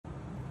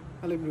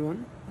Hello everyone,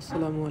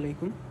 আসসালামু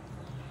আলাইকুম।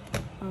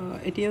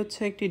 এটি হচ্ছে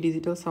একটি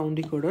ডিজিটাল সাউন্ড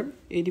ডিকোডার।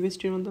 এই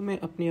ডিভাইসটির মাধ্যমে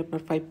আপনি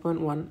আপনার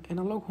 5.1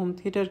 analogue home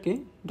থিয়েটারকে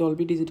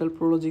Dolby digital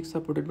pro logic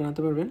supported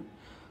বানাতে পারবেন,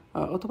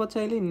 অথবা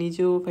চাইলে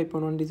নিজেও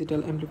 5.1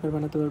 ডিজিটাল অ্যাম্পলিফায়ার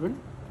বানাতে পারবেন।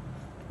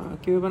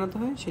 কীভাবে বানাতে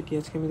হয় সেটি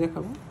আজকে আমি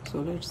দেখাবো। So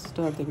let's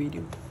start the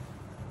video.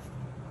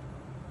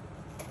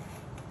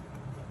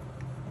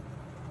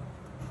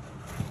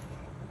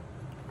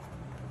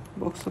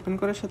 Box open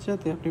করার সাথে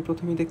সাথে আপনি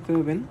প্রথমেই দেখতে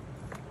পাবেন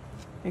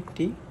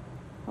একটি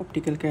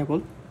অপটিক্যাল কেবল।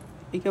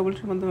 এই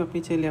কেবলটির মাধ্যমে আপনি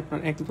চাইলে আপনার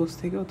এক্সবক্স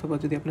থেকে অথবা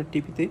যদি আপনার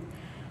টিভিতে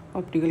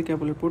অপটিক্যাল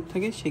কেবলের পোর্ট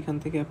থাকে সেখান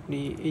থেকে আপনি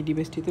এই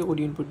ডিভাইসটিতে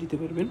অডিও ইনপুট দিতে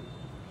পারবেন।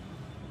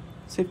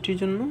 সেফটির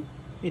জন্য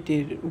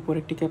এটির উপর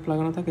একটি ক্যাপ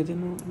লাগানো থাকে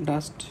যেন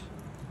ডাস্ট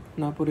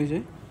না পড়ে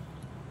যায়।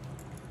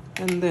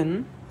 অ্যান্ড দেন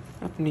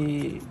আপনি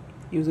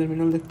ইউজার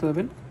ম্যানুয়াল দেখতে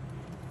পাবেন।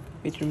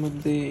 এটির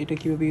মধ্যে এটা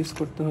কীভাবে ইউজ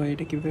করতে হয়,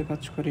 এটা কীভাবে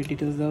কাজ করে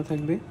ডিটেলস দেওয়া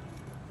থাকবে।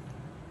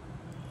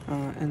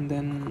 অ্যান্ড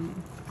দেন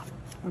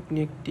আপনি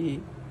একটি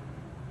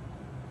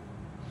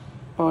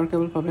পাওয়ার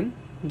কেবল পাবেন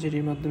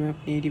যেটির মাধ্যমে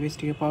আপনি এই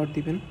ডিভাইসটিকে পাওয়ার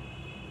দিবেন।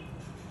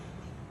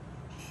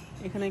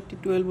 এখানে একটি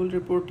 12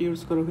 ভোল্টের পোর্ট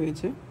ইউজ করা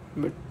হয়েছে,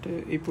 বাট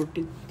এই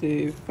পোর্টটিতে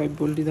 5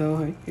 ভোল্টই দেওয়া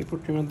হয় এই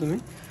পোর্টের মাধ্যমে।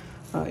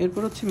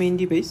 এরপর হচ্ছে মেইন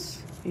ডিভাইস।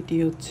 এটি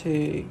হচ্ছে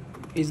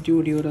HD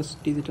audio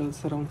digital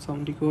surround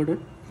sound decoder.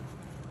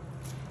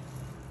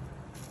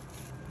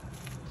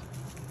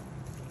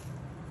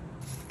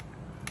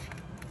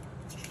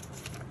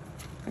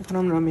 এখন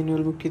আমরা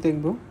ম্যানুয়াল বুকটি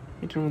দেখব,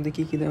 এটার মধ্যে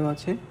কী কী দেওয়া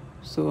আছে।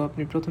 সো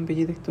আপনি প্রথম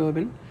পেজে দেখতে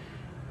পাবেন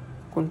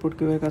কোন পোর্ট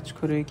কীভাবে কাজ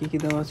করে, কী কী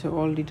দেওয়া আছে,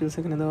 অল ডিটেলস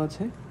এখানে দেওয়া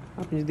আছে।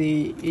 আপনি যদি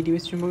এই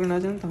ডিভাইস সম্পর্কে না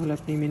জানেন তাহলে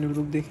আপনি ম্যানুয়াল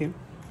বুক দেখে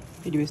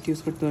এই ডিভাইসটি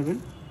ইউজ করতে পারবেন।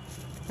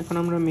 এখন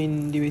আমরা মেইন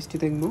ডিভাইসটি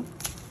দেখব।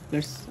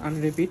 লেটস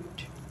আনরিপিট।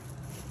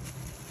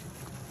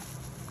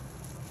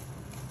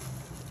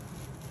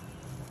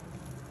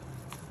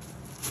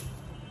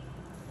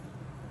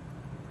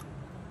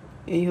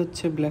 এই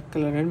হচ্ছে ব্ল্যাক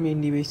কালারের মেইন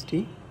ডিভাইসটি।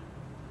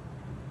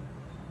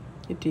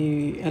 এটি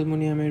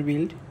অ্যালুমিনিয়ামের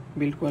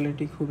বিল্ড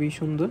কোয়ালিটি খুবই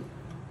সুন্দর।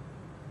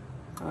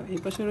 এই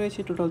পাশে রয়েছে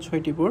টোটাল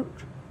 6টি port,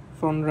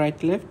 front right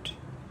left,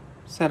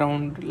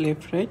 surround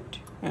left right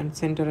and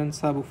centre and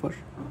subwoofer,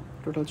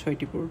 total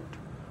 6টি পোর্ট।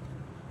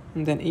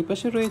 দেন এই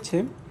পাশে রয়েছে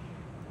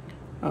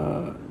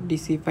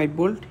DC 5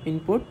 volt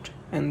input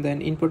and then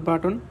input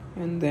button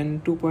and then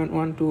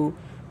 2.1 two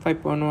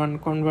 5.1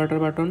 converter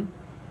button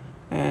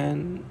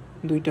and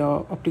দুইটা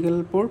অপটিক্যাল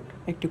পোর্ট,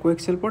 একটি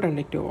কোয়াক্সিয়াল পোর্ট অ্যান্ড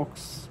একটি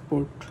ox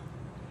port.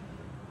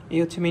 এই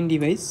হচ্ছে main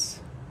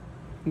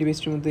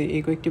ডিভাইসটির মধ্যে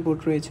এই কয়েকটি পোর্ট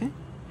রয়েছে।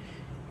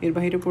 এর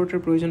বাইরে পোর্টের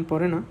প্রয়োজন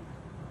পড়ে না।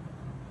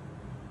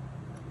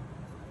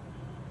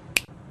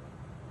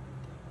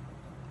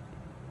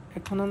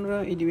 এখন আমরা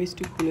এই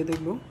ডিভাইসটি খুলে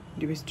দেখব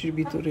ডিভাইসটির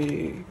ভিতরে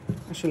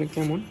আসলে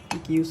কেমন,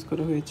 কী ইউজ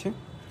করা হয়েছে,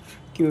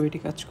 কীভাবে এটি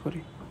কাজ করে।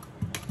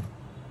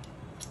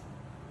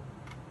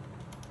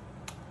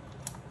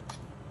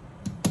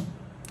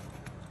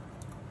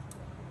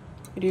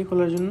 এটিকে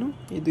খোলার জন্য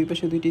এই দুই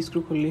পাশে 2টি স্ক্রু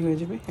খুললেই হয়ে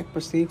যাবে, এক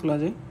পাশ থেকেই খোলা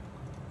যায়।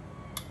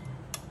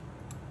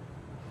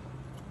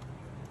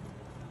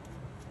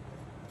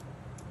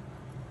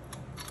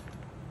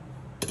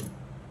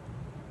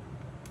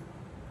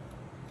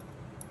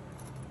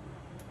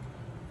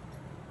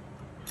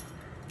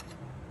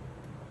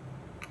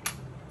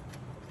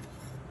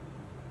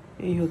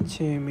 এই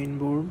হচ্ছে মেইন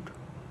বোর্ড।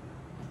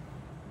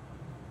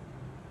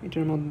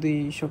 এটার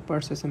মধ্যেই সব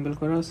পার্টস অ্যাসেম্বল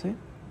করা আছে।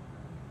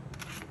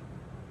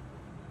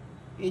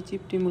 এই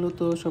চিপটি মূলত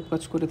সব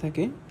কাজ করে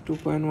থাকে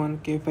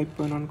 2.1কে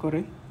 5.1 করে।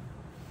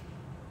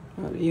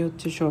 আর এই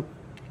হচ্ছে সব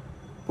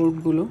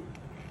পোর্টগুলো,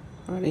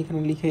 আর এখানে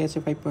লিখাই আছে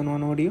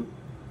 5.1 অডিও।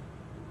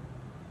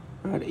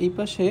 আর এই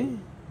পাশে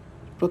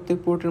প্রত্যেক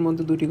পোর্টের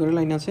মধ্যে 2টি করে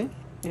লাইন আছে,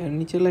 আর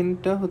নিচের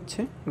লাইনটা হচ্ছে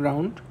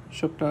গ্রাউন্ড,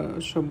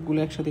 সবগুলো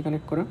একসাথে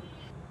কানেক্ট করা।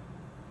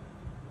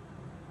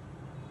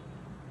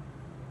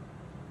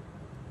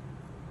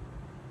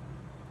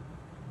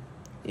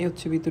 এই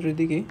হচ্ছে ভিতরের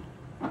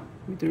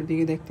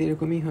দিকে দেখতে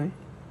এরকমই হয়।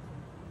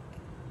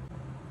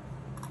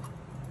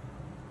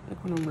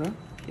 এখন আমরা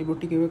এই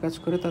বোর্ডটি কীভাবে কাজ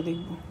করে তা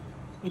দেখব।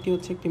 এটি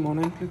হচ্ছে একটি মনো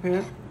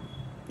অ্যাম্পলিফায়ার,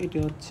 এটি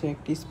হচ্ছে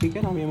একটি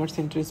স্পিকার। আমি আমার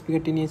সেন্টার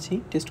স্পিকারটি নিয়েছি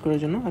টেস্ট করার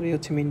জন্য। আর এই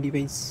হচ্ছে মেইন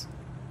ডিভাইস,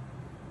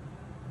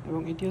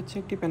 এবং এটি হচ্ছে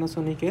একটি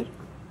প্যানাসোনিকের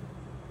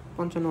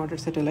 55 ওয়াটের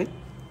স্যাটেলাইট।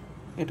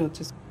 এটা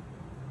হচ্ছে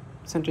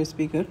সেন্টার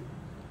স্পিকার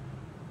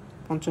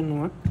 55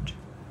 ওয়াট।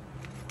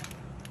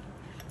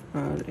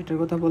 আর এটার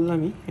কথা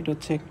বললামই, এটা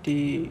হচ্ছে একটি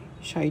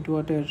 60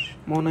 ওয়াটের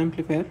মনো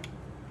অ্যাম্পলিফায়ার।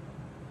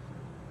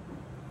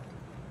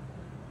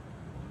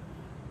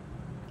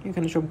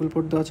 এখানে সবগুলো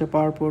পোর্ট দেওয়া আছে,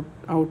 পাওয়ার পোর্ট,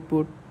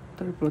 আউটপুট,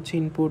 তারপর হচ্ছে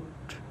ইনপুট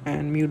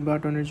অ্যান্ড মিউট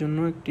বাটনের জন্য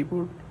একটি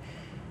পোর্ট।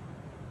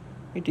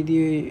 এটি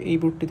দিয়ে এই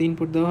পোর্টটিতে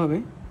ইনপুট দেওয়া হবে।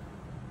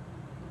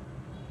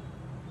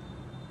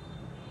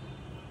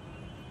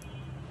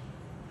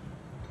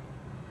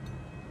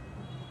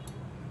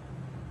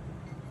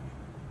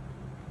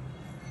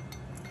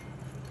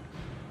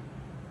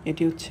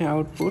 এটি হচ্ছে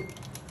আউটপুট,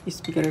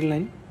 স্পিকারের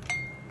লাইন,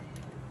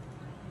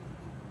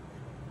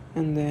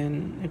 অ্যান্ড দেন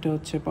এটা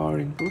হচ্ছে পাওয়ার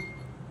ইনপুট।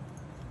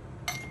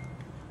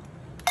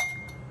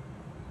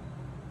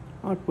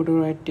 আউটপুটের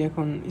ওয়্যারটি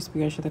এখন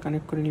স্পিকারের সাথে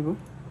কানেক্ট করে নিব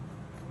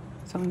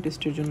সাউন্ড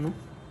টেস্টের জন্য।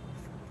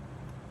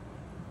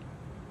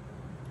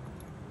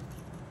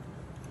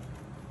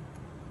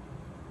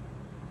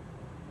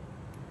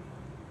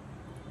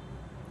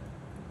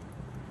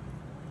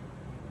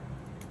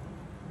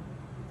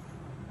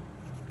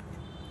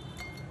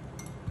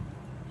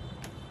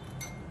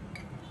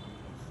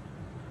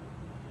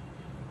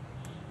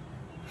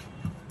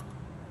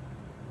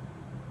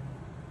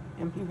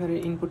 অ্যাম্পলিফায়ারের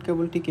ইনপুট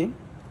কেবলটিকে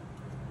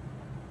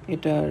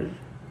এটার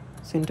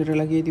সেন্টারে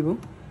লাগিয়ে দিব।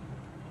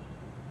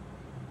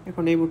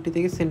 এখন এই বোর্ডটি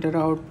থেকে সেন্টারে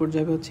আউটপুট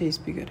যাবে হচ্ছে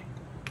স্পিকারে।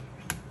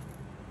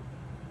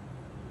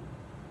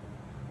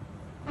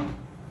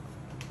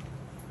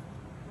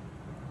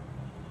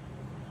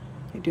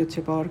 এটি হচ্ছে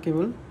পাওয়ার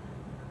কেবল,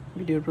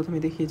 ভিডিওর প্রথমে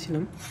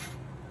দেখিয়েছিলাম।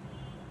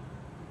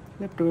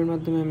 ল্যাপটপের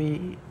মাধ্যমে আমি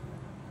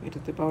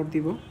এটাতে পাওয়ার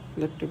দিব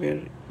ল্যাপটপের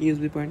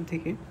ইউএসবি পয়েন্ট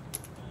থেকে।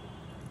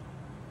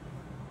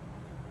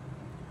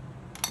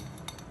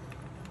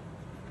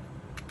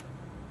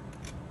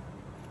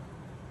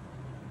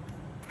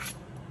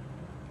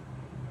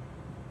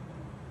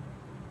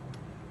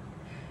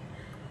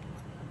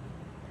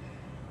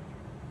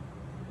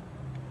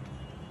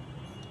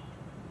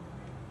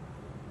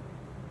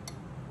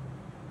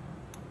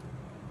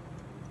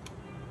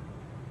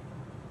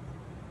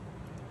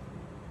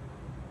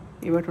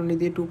 এই বাটনটি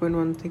দিয়ে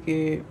 2.1 থেকে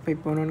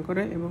 5.1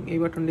 করে এবং এই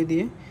বাটনটি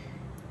দিয়ে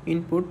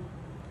ইনপুট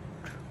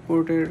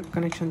পোর্টের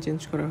কানেকশন চেঞ্জ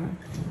করা হয়।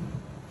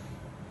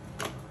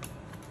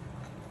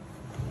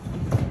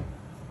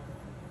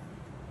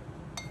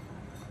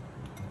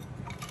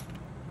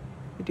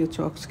 এটি হচ্ছে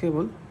অক্স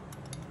কেবল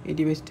এই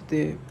ডিভাইসটিতে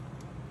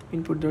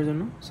ইনপুট দেওয়ার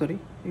জন্য। সরি,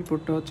 এই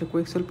পোর্টটা হচ্ছে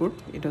কোয়াক্সিয়াল পোর্ট,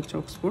 এটা হচ্ছে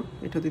অক্স পোর্ট,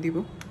 এটাতে দিব।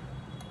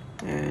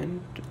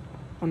 অ্যান্ড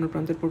অন্য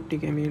প্রান্তের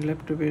পোর্টটিকে আমি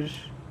ল্যাপটপের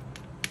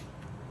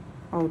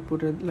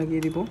আউটপুটে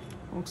লাগিয়ে দিব,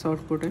 অক্স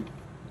আউটপুটে।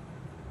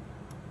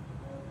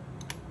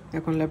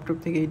 এখন ল্যাপটপ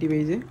থেকে এই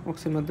ডিভাইসে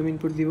অক্সের মাধ্যমে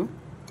ইনপুট দিব।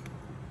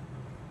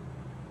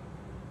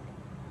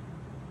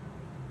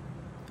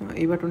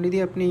 এই বাটনটি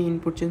দিয়ে আপনি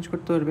ইনপুট চেঞ্জ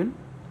করতে পারবেন,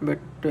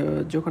 বাট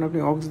যখন আপনি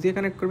অক্স দিয়ে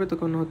কানেক্ট করবে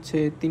তখন হচ্ছে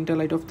 3টা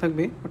লাইট অফ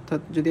থাকবে,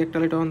 অর্থাৎ যদি একটা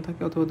লাইট অন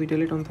থাকে অথবা 2টা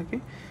লাইট অন থাকে,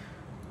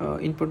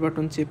 ইনপুট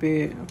বাটন চেপে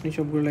আপনি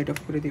সবগুলো লাইট অফ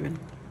করে দিবেন,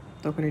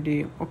 তখন এটি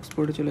অক্স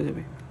পোর্টে চলে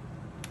যাবে।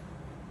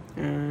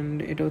 অ্যান্ড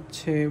এটা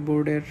হচ্ছে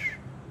বোর্ডের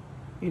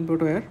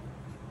ইনপুট ওয়্যার।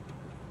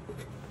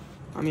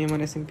 আমি আমার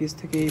এসএমপিএস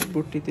থেকে এই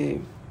বোর্ডটিতে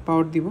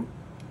পাওয়ার দিব,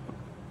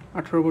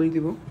 18 ভোল্ট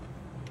দিব।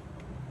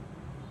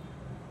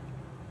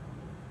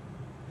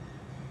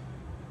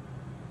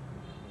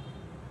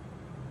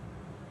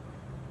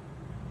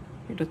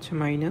 এটা হচ্ছে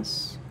minus,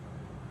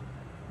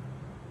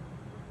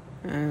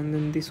 and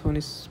then this one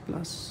is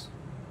plus.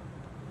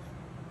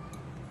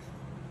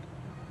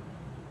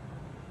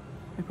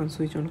 এখন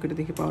সুইচ অন করে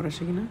দেখি পাওয়ার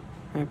আসে কিনা।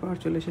 হ্যাঁ, পাওয়ার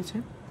চলে এসেছে।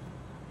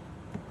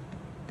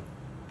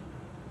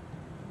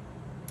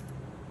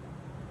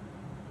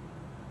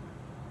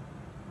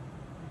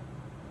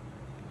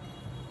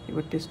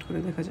 এবার টেস্ট করে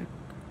দেখা যাক।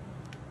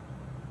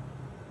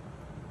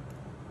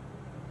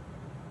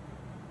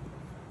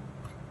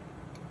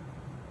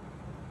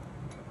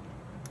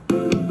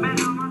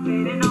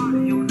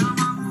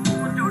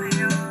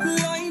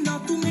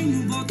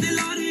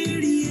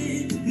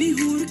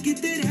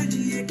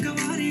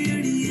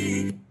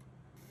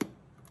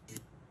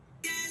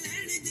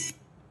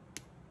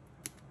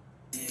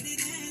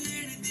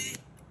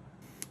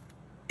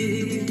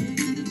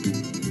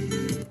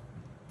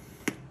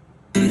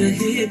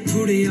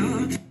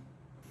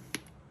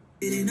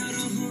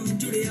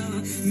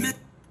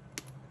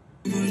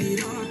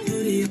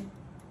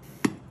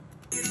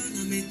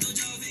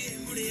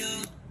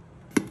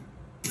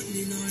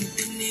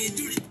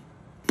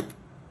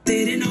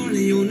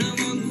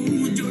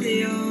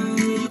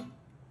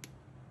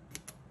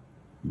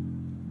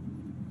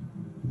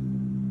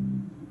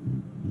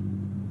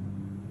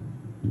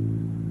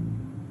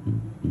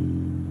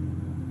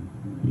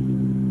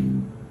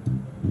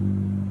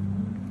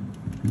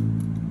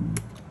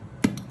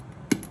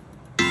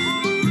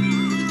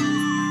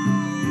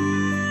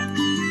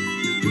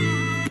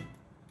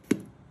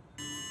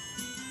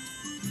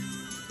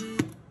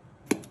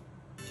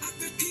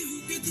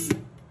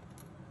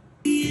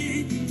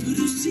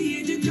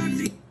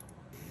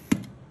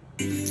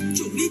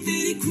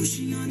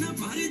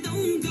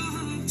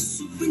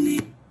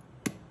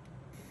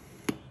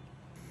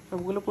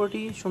 সবগুলো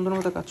পোর্টই সুন্দর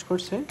মতো কাজ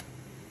করছে,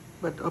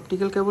 বাট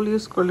অপটিক্যাল কেবল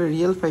ইউজ করলে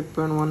রিয়েল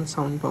 5.1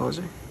 সাউন্ড পাওয়া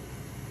যায়।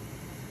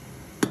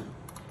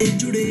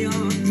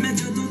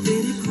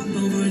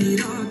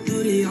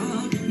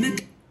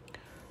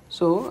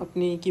 সো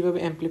আপনি কিভাবে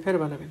অ্যাম্পলিফায়ার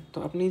বানাবেন? তো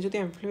আপনি যদি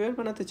অ্যাম্পলিফায়ার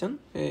বানাতে চান,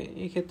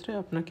 এই ক্ষেত্রে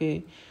আপনাকে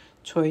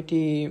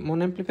 6টি মন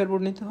অ্যাম্পলিফায়ার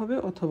বোর্ড নিতে হবে,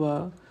 অথবা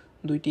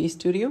 2টি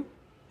স্টেরিও,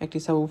 একটি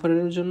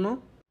সাবউফারের জন্য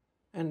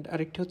অ্যান্ড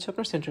আরেকটি হচ্ছে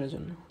আপনার সেন্টারের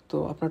জন্য। তো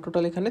আপনার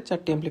টোটাল এখানে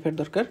 4টি অ্যাম্পলিফায়ার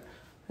দরকার।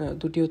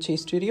 2টি হচ্ছে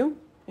স্টেরিও,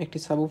 একটি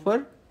সাবউফার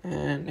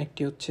অ্যান্ড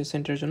একটি হচ্ছে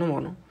সেন্টারের জন্য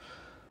মনো।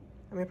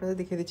 আমি আপনাদের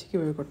দেখিয়ে দিচ্ছি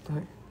কীভাবে করতে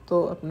হয়। তো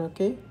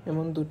আপনাকে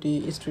এমন 2টি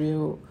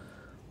স্টেরিও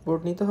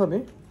বোর্ড নিতে হবে,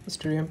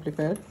 স্টেরিও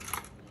অ্যাম্পলিফায়ার।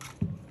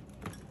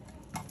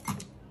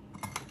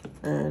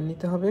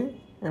 নিতে হবে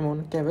এমন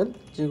কেবল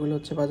যেগুলো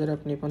হচ্ছে বাজারে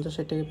আপনি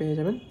 50-60 টাকায় পেয়ে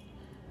যাবেন।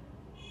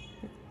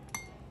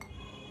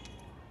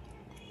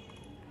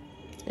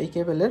 এই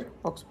কেবলের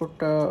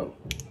অক্সফোর্ডটা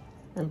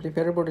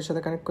অ্যাম্পলিফায়ার বোর্ডের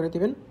সাথে কানেক্ট করে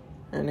দিবেন,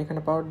 অ্যান্ড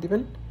এখানে পাওয়ার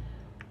দিবেন,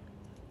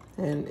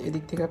 অ্যান্ড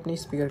এদিক থেকে আপনি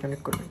স্পিকার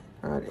কানেক্ট করবেন।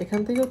 আর এখান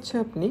থেকে হচ্ছে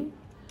আপনি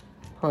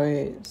হয়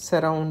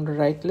সারাউন্ড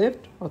রাইট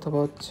লেফট অথবা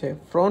হচ্ছে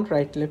ফ্রন্ট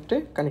রাইট লেফটে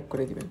কানেক্ট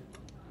করে দিবেন।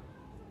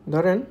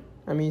 ধরেন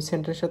আমি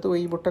সেন্টারের সাথে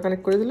ওই বোর্ডটা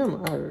কানেক্ট করে দিলাম,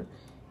 আর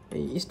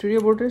এই স্টুডিও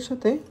বোর্ডের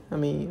সাথে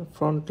আমি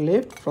front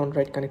left front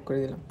right connect করে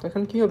দিলাম। তো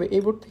এখন কী হবে,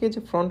 এই বোর্ড থেকে যে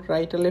ফ্রন্ট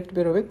রাইট আর লেফট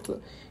বের হবে, তো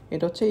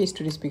এটা হচ্ছে এই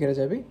স্টুডিও স্পিকারে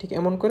যাবে। ঠিক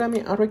এমন করে আমি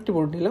আরও একটি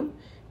বোর্ড নিলাম,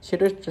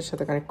 সেটার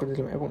সাথে কানেক্ট করে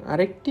দিলাম, এবং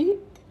আরেকটি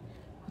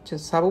হচ্ছে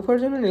সাবউফার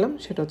জন্য নিলাম,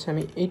 সেটা হচ্ছে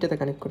আমি এইটাতে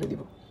কানেক্ট করে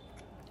দিব।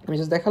 আমি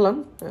জাস্ট দেখালাম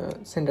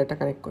সেন্টারটা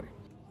কানেক্ট করে।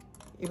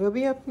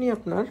 এভাবেই আপনি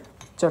আপনার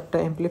 4টা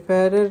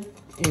অ্যাম্পলিফায়ারের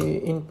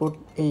ইনপুট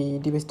এই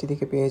ডিভাইসটি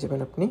থেকে পেয়ে যাবেন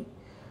আপনি।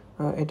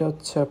 এটা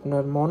হচ্ছে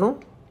আপনার মনো,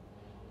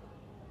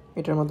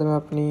 এটার মাধ্যমে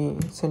আপনি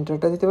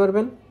সেন্টারটা দিতে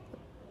পারবেন।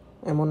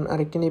 এমন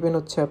আরেকটি নেবেন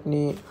হচ্ছে আপনি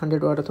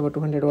 100 ওয়াট অথবা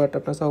 200 ওয়াট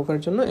আপনার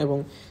সাবউফারের জন্য, এবং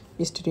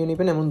স্টিরিও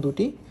নেবেন এমন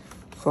দুটি,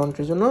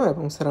 ফ্রন্টের জন্য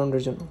এবং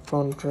সারাউন্ডের জন্য,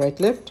 ফ্রন্ট রাইট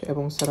লেফট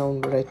এবং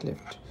সারাউন্ড রাইট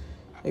লেফট।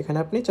 এখানে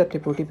আপনি 4টি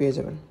পোর্টই পেয়ে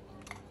যাবেন।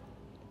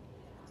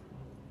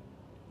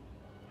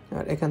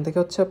 আর এখান থেকে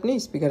হচ্ছে আপনি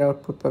স্পিকার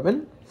আউটপুট পাবেন,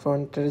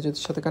 ফ্রন্টের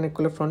সাথে কানেক্ট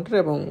করলে ফ্রন্টের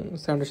এবং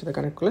সারাউন্ডের সাথে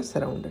কানেক্ট করলে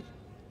সারাউন্ডের।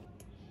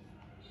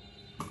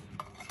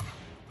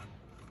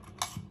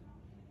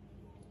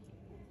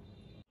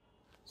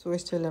 সো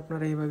চাইলে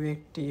আপনারা এইভাবে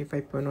একটি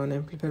 5.1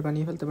 অ্যাম্পলিফায়ার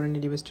বানিয়ে ফেলতে পারেন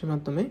এই ডিভাইসটির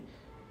মাধ্যমে।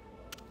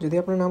 যদি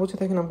আপনারা না বুঝে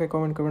থাকেন আমাকে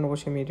কমেন্ট করবেন,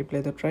 অবশ্যই আমি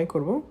রিপ্লাই দেওয়ার ট্রাই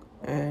করবো।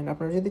 অ্যান্ড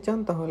আপনারা যদি চান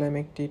তাহলে আমি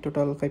একটি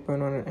টোটাল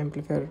 5.1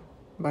 অ্যাম্পলিফায়ার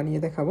বানিয়ে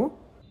দেখাবো।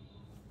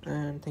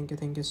 And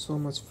thank you so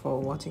much for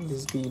watching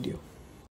this video.